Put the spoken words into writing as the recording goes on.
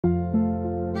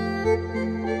It's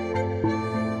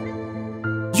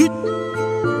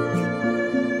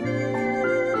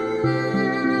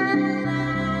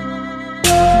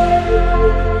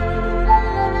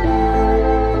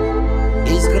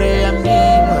Graham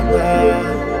Name.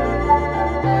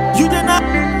 You did not.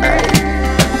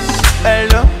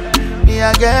 Hello, me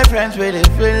I get friends with it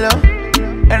follow,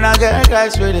 and I get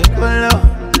guys with it follow.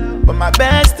 But my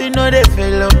bestie know they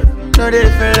follow,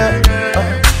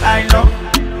 I know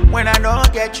when I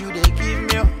don't get you, they give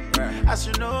me. As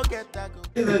you know, get that go.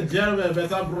 Ladies and gentlemen,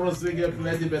 better bros, we get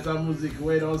plenty better music.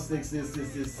 Wait on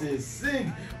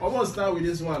sing. Almost start with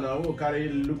this one. I will carry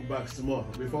look back small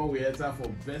before we enter for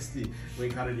bestie. We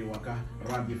carry the waka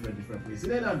around different places.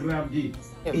 Then I grab D.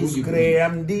 It's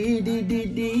Graham D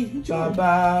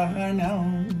Baba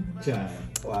now.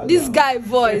 Wow, this guy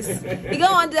voice. He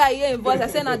got one day I hear him voice. I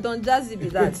say, "Na Don Jazzy be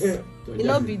that." It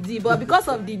not be D, but because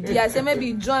of the D, I say maybe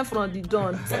he join from the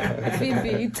Don.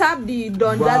 He tap the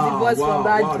Don Jazzy voice from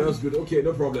that. Wow, that's good. Okay,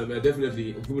 no problem.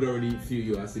 Definitely, people don't already feel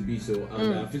you as a B. So,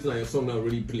 feels like your song not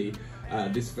really play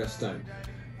this first time.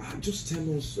 Just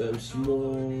tell us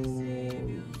small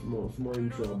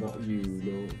intro about you. You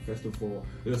know, first of all,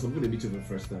 some people they meet you for the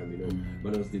first time. You know,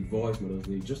 Madam's the voice, Madam's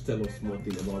the. Just tell us small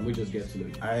thing about. We just get to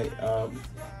know.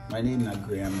 My name is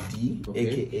Graham D,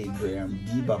 aka Graham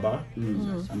D Baba.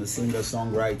 I'm a singer,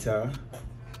 songwriter,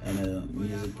 and a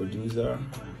music producer,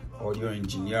 audio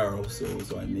engineer also.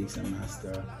 So I mix and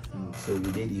master. So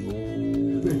we did the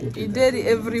whole. He did it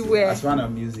everywhere. As far as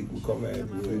music, we cover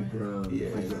everywhere.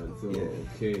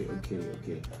 Okay.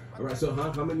 All right. So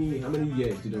how many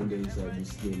years did you do inside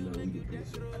this game now? We did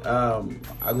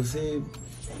I would say,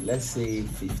 let's say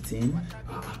 15.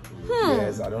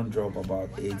 Yes, I don't drop about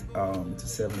 8 to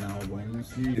 7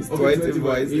 albums. It's 20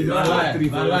 voices. You don't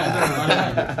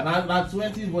lie. Not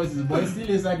 20 voices, but it's still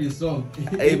inside the song. He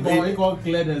can't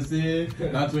clear and say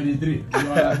not 23. You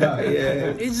understand?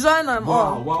 Yeah. It's join them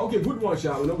all. Wow. Okay, good one,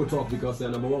 Sha. We're not going to talk because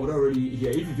number one, we don't really hear.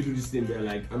 If you do this thing there,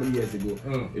 like how many years ago,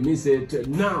 it means that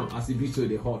now as it be so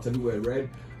the hot everywhere red,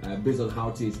 based on how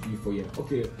things be for you.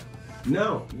 Okay,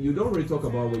 now you don't really talk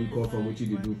about where you come from, what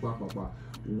you do,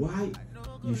 why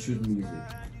you shoot music?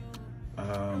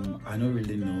 I don't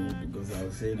really know because I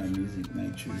was saying that music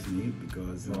might choose me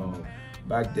because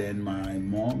back then my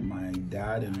mom, my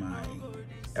dad, and my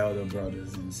elder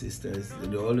brothers and sisters,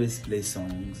 they always play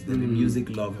songs. They're the music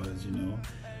lovers, you know,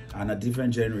 and a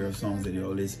different genre of songs that they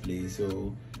always play.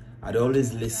 So I'd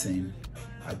always listen.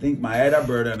 I think my elder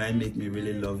brother and I make me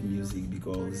really love music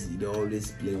because they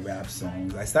always play rap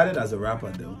songs. I started as a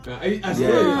rapper though. I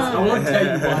won't tell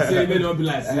you, but I say may not be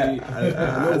like I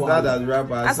started as a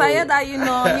rapper. As I hear that, you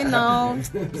know.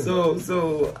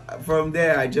 So from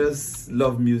there, I just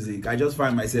love music. I just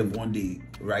find myself one day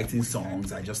writing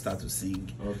songs. I just start to sing.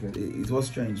 Okay. It was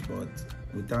strange, but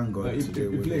we thank God.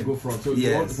 You play go front. So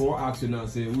yes. For ask you now,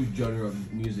 say which genre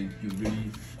of music you really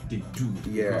did do?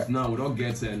 Yeah. Because now we don't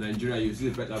get Nigeria. You see,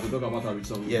 like we talk about our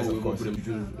song. Yes, of course.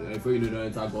 Before you know,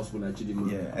 enter gospel and chidi.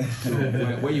 Yeah. So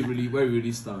where you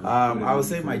really stand? I would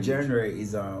say my genre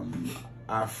is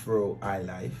Afro high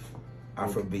life.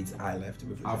 Afrobeat high life to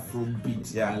be precise.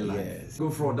 Afrobeat high life. Yes. Go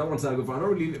for that one side. Go for. I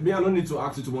don't need to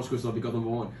ask you too much questions because number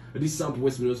one, this sample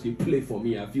West Middlesbrough play for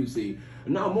me. I feel say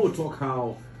now more talk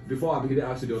how. Before I begin to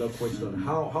ask you the other question,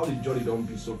 how did Johnny don't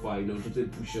be so far, you know, to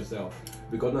push yourself?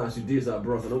 Because now as you days are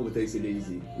bros, I don't go take it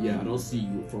easy. Yeah, I don't see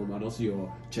you I don't see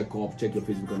your check your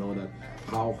Facebook and all that.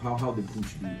 How the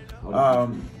push be?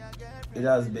 It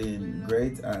has been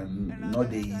great and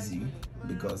not easy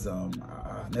because I've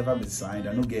never been signed.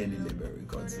 I don't get any label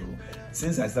record. So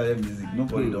since I started music,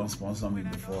 nobody don't sponsor me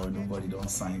before. Nobody don't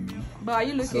sign me. But are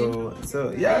you looking?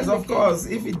 So yes, of course.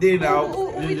 If it did now,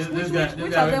 which of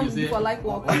them would be for like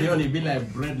work? Only be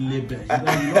like bread label.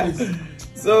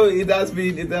 So it has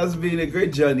been a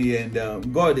great journey, and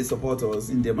God is support us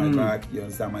in my back. You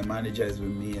understand? My manager is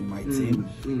with me and my team.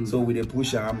 So with a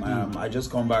push, I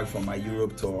just come back from my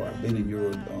Europe tour. I've been in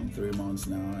Europe 3 months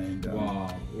now, and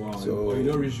wow. So you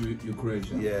don't reach Ukraine.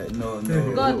 Yeah, no.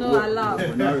 God no allow.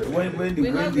 When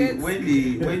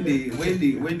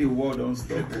the war don't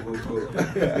stop, we will go.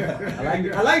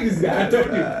 I like this guy. I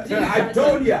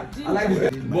told you. I like this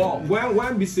guy. But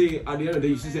when we say at the end of the day,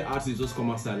 you see say artists just come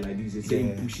outside like this, they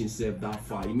say push himself that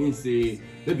far. It means say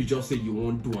maybe just say you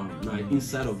won't do it. Now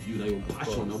inside of you, that your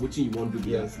passion, and what you want to do.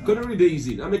 Yes. Because every day is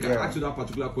it. I mean, I ask you that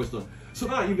particular question. So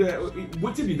now,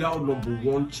 what will be that number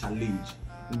one challenge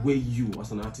where you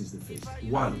as an artist the face?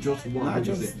 Just one. Not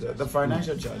just the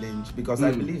financial challenge, because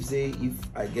I believe say if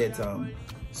I get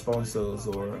sponsors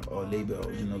or label,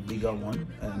 bigger one,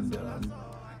 and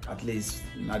at least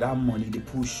now that money they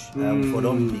push for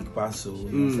them big pass. So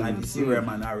you know, if you see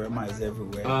Rema now, Rema is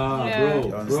everywhere.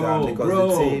 You understand?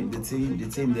 Because the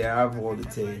team they have all the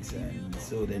takes, and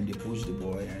so then they push the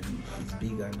boy, and it's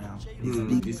bigger now. It's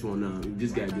big. This one now,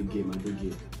 this guy big game.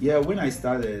 Yeah, when I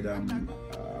started,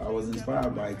 I was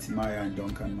inspired by Timaya and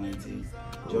Duncan Mighty,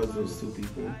 just those two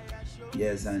people.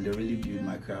 Yes, and they really built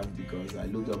my craft because I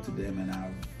looked up to them, and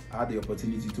I've had the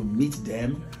opportunity to meet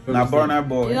them. Now Burna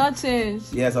Boy. You not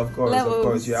change. Yes, of course,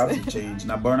 Levels. you have to change.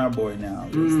 Now Burna Boy now.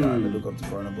 You start to look up to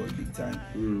Burna Boy big time.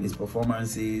 His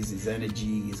performances, his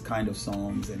energy, his kind of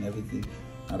songs and everything.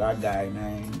 Now that guy,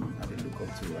 man, I did look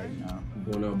up to right now.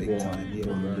 Burna big Boy. time. Yeah,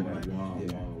 Wow.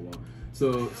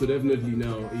 So definitely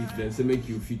now, if there's to make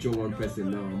you feature one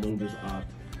person now among those art,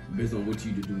 based on what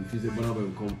you do, if you say Burna Boy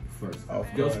will come first. Of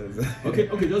course.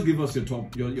 Okay, just give us your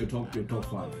top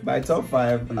five. My top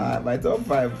five,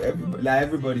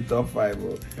 everybody top five.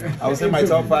 Bro. I would say my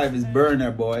top five is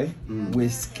Burna Boy,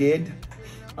 Wizkid,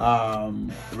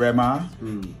 Rema,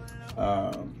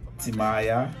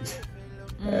 Timaya,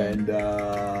 and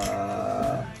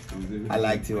I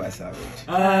like Tiwa Savage.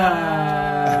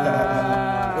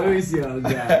 Let me see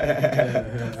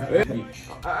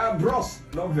how bros,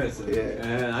 not vessel.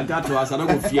 Yeah. I got to ask. I don't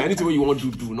go fear anything you want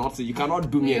to do. Not you cannot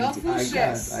do me anything. I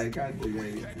can't do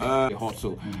anything. Hot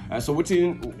so what's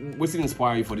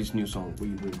inspire you for this new song? What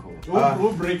you bring called?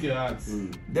 Who break your heart?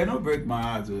 They don't break my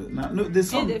heart. No, the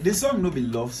song no be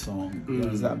love song.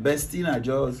 Besting are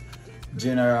just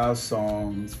general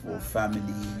songs for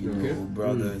family, you know,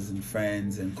 brothers and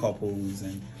friends and couples,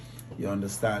 and you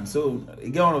understand. So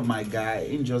again, one of my guy,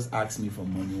 he just asked me for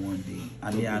money one day,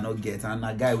 and I not get, and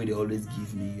a guy will they always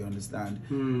give me, you understand.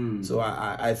 So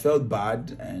I felt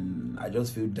bad and I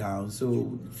just feel down.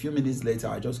 So a few minutes later,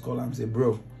 I just call him and say,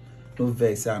 bro, no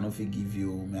vex, I no forgive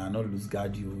you, may I not lose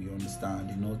guard you, you understand,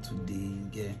 you know, today,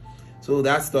 yeah. So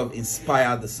that stuff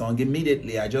inspired the song.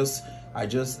 Immediately I just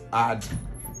add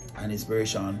an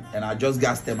inspiration, and I just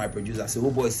got to my producer, I say, oh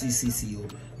boy, see,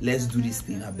 let's do this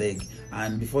thing, I beg.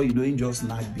 And before you know it, just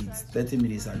snap beats, 30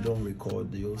 minutes I don't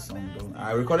record the whole song.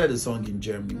 I recorded the song in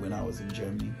Germany when I was in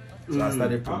Germany. So I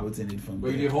started promoting it from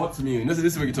there. But you hurt me. You know, this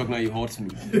is what you talk now, you hurt me.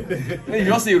 You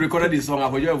just say you recorded this song,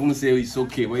 but you even say it's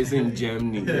okay, but you say in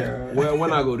Germany. Well,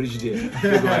 when I go reach there, you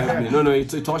go help me. No, it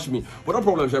touched me. But no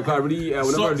problem, Chef. I really,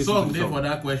 whenever this song there for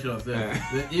that question,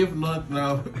 if not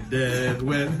now, then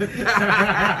when?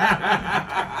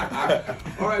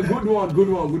 Alright, good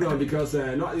one, because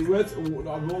they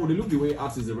look the way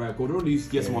artists are right. Don't really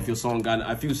get some of your song, and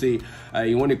I feel say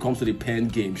when it comes to the pen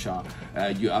game,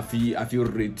 I feel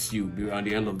rate you at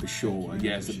the end of the show.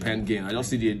 Yes, the pen game. I just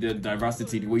see the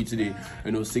diversity, the way today,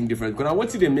 sing different. Because I want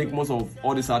to they make most of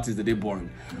all these artists that they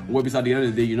born. Where at the end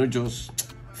of the day, you know, just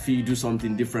do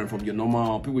something different from your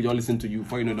normal people. You listen to you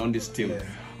for don't distill.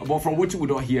 But from what you would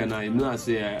not hear now, you know, I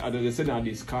say they say that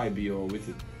the sky be or with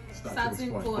it.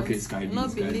 Starting point. Okay, Sky B.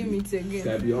 Not be limit again.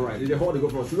 Sky B, alright. They hold the go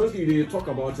from. Seriously, they talk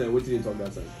about what did they talk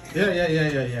that time?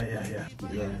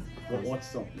 Yeah.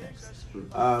 What's up next?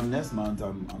 Next month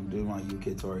I'm doing my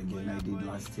UK tour again. I did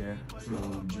last year.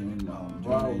 So June.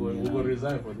 Wow, we will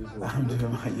resign for this one. I'm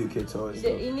doing my UK tour. So.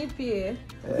 You need PA.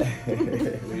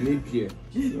 We need PA.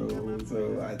 So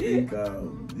I think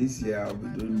this year I'll be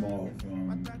doing more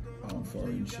of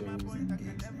foreign shows and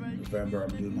gigs. In November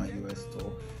I'm doing my US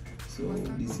tour. So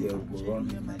this year we'll run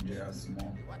in Nigeria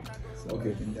small. So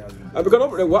okay. I think that's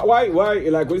because why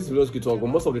like when this Miloski talk, but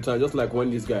most of the time, just like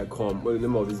when this guy come, what the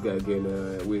name of this guy again?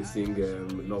 We sing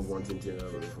Love Wanting to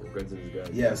forgetting this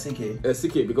guy. Yeah, CK.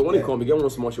 CK, because when he come, he get one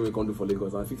small show we can do for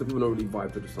Lagos. I think the people don't really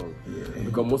vibe to the song. Yeah.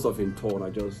 Because most of him tour are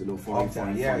just foreign.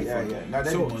 Yeah. Now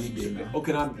so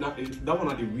okay, now that one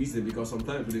are the reason, because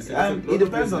sometimes they say it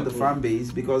depends on the fan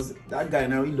base, because that guy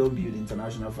now he don't build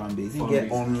international fan base. He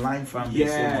get online fan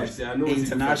base so much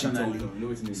internationally.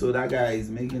 So that guy is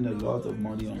making a lot of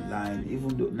money online.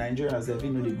 Even though Nigerians, if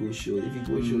you know they go show, if you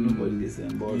go show, nobody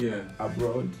listen. But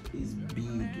abroad is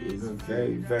big, is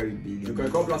very, very big. Because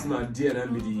a couple of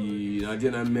DNM be the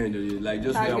DNM men, like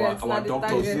just our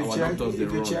doctors,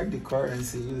 if you check the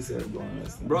currency, you say,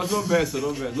 bro, no best,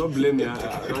 don't blame me.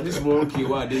 And this monkey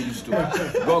what they used to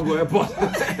go airport.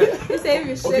 You say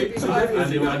we shape it.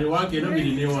 And the one cannot be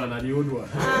the new one and the old one.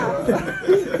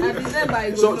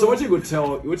 So what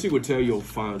you could tell your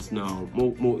fans now,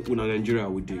 more in Nigeria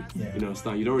with them. You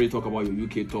understand? You don't really talk about your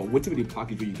UK tour. What will be the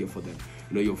package you get for them?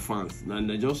 You know, your fans,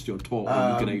 and just your tour.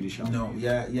 No,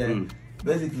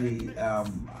 basically,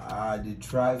 I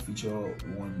try feature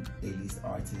one A-list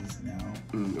artist now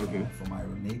for my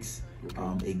remix.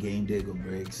 Again, they go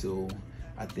break. So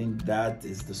I think that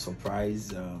is the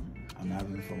surprise. I'm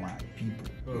having for my people.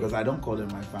 Because I don't call them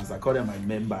my fans, I call them my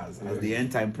members as the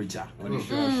end time preacher.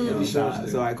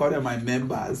 So I call them my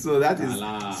members. So that is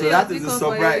the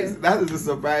surprise. That is the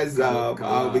surprise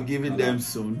I'll be giving them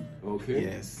soon. Okay.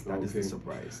 Yes, that is the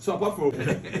surprise. So apart from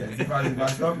if I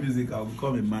stop music, I'll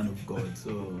become a man of God.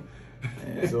 So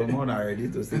I'm not ready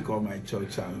to still call my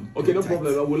church. Okay, no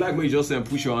problem. I would like me just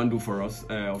push your handle for us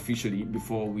officially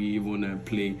before we even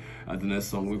play the next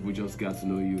song. We will just get to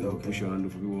know you. Okay. Push your handle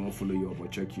for people who want to follow you up or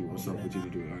check you. What's up? What you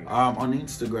doing? Right. On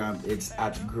Instagram, it's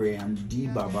at Graham D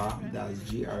Baba. That's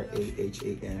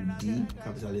GRAHAMD,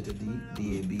 capital letter D,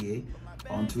 DABA.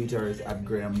 On Twitter, it's at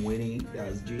Graham Winnie.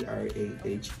 That's GRAHAMWENE.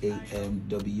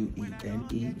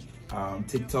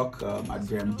 TikTok at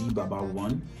Graham D Baba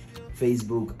 1.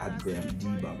 Facebook at Graham D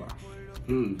Baba.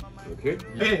 Okay.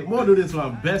 Hey, more do this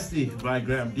one. Bestie by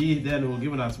Graham D. Then we'll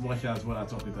give it as much as what I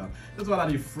talk about. This one are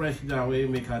the fresh now way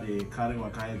make her the carry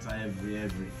what kind every.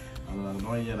 And I'm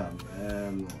not hear them.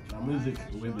 The music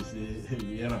we be say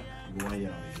Vienna go on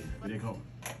here. They come.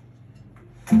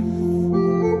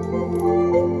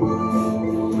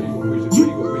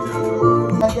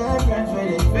 I got friends where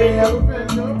they fail up,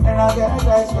 and I got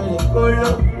guys where they pull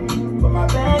up. But my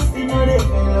best, you know they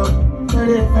fail up,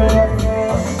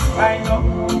 I know,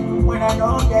 when I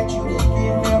don't get you, they give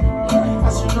me up.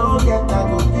 As you don't get that,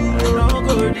 go give you. I don't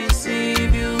go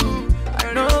deceive you,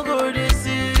 I don't go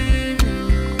deceive you.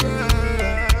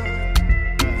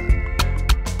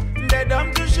 They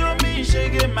don't to show me,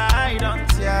 shaking my eye,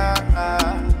 don't ya.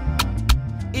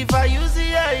 If I use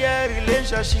the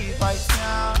relationship, I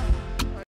can't.